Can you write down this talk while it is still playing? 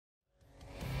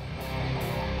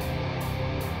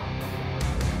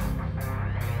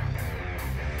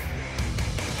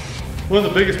One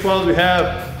of the biggest problems we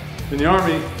have in the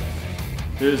Army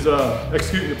is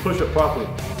executing the push-up properly.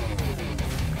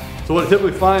 So what I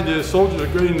typically find is soldiers are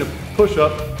grading the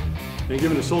push-up and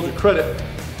giving the soldier credit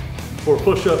for a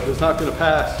push-up that's not going to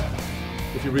pass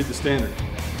if you read the standard.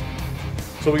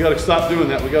 So we got to stop doing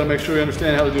that. We got to make sure we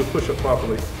understand how to do a push-up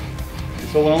properly.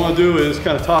 So what I want to do is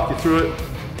kind of talk you through it,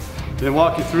 then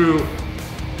walk you through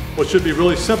what should be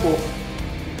really simple,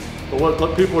 but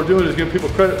what people are doing is giving people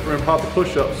credit for improper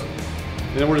push-ups.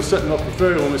 And then we're just setting up for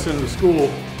failure when we send them to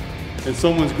school and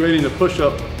someone's grading the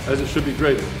push-up as it should be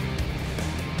graded.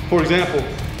 For example,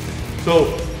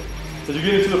 so as you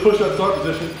get into the push-up start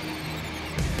position,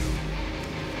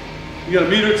 you got a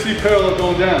meter exceed parallel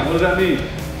going down. What does that mean?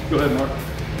 Go ahead, Mark.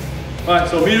 All right,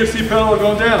 so meter exceed parallel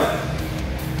going down.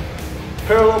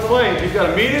 Parallel plane, you've got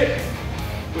to meet it,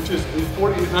 which is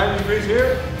 40 to 90 degrees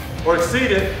here, or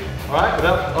exceed it, all right,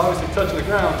 without obviously touching the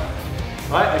ground,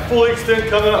 all right, and fully extend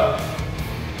coming up.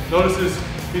 Notice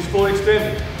he's fully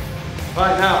extended. All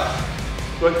right, now,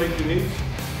 go ahead and take your knees.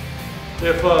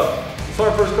 If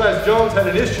Sergeant First Class Jones had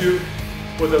an issue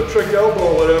with a trick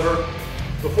elbow or whatever,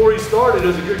 before he started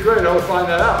as a good grade, I would find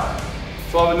that out.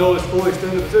 So I would know his fully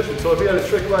extended position. So if he had a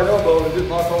trick right elbow and didn't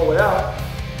lock all the way out,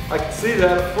 I could see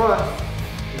that up front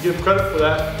and give him credit for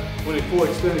that when he fully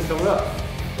extended coming up.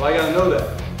 So I gotta know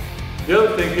that. The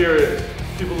other thing here is,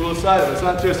 people lose sight of it. It's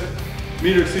not just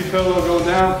meter exceed parallel going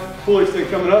down, fully extend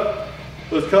coming up,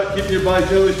 but it's keeping your body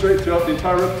generally straight throughout the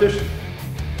entire repetition.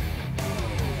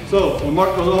 So when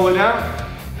Mark goes all the way down,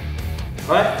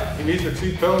 all right, he meter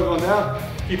exceed parallel going down,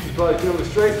 keeps his body generally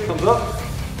straight, comes up,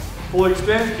 fully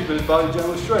extends, keeping his body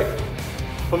generally straight.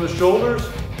 From the shoulders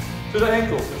to the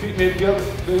ankles, the feet made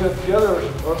together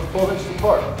or 12 inches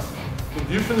apart. When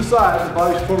viewed from the side, the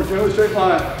body forms a generally straight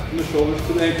line from the shoulders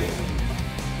to the ankles.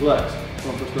 Relax.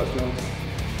 Come on, First Class Jones.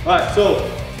 All right,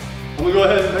 so I'm gonna go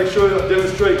ahead and make sure I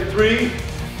demonstrate 3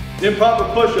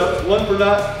 improper push-ups, 1 for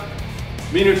not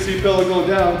meter exceed parallel going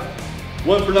down,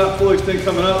 1 for not fully extend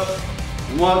coming up,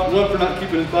 and 1 for not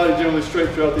keeping his body generally straight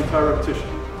throughout the entire repetition.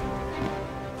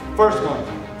 First one.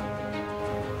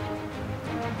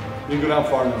 You didn't go down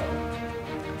far enough.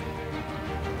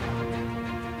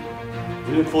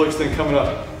 You didn't fully extend coming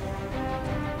up.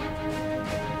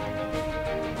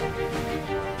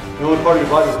 The only part of your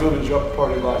body that's moving is your upper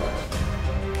part of your body.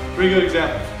 3 good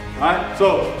examples. All right,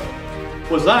 so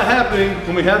what's not happening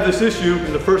when we have this issue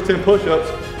in the first 10 push-ups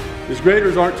is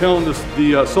graders aren't telling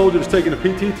the soldiers taking a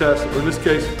PT test, or in this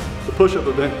case, the push-up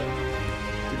event,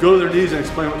 to go to their knees and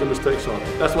explain what the mistakes are.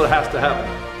 That's what has to happen.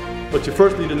 But you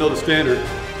first need to know the standard,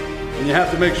 and you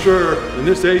have to make sure, in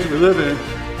this age we live in,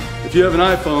 if you have an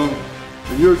iPhone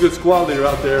and you're a good squad leader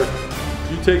out there,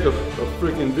 you take a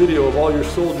freaking video of all your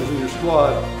soldiers in your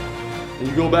squad, and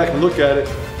you go back and look at it,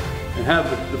 and have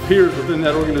the peers within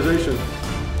that organization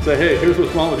say, hey, here's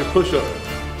what's wrong with your push-up,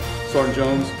 Sergeant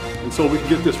Jones, and so we can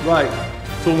get this right.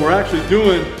 So when we're actually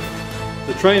doing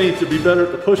the training to be better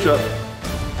at the push-up,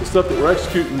 the stuff that we're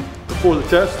executing before the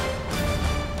test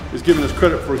is giving us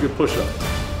credit for a good push-up.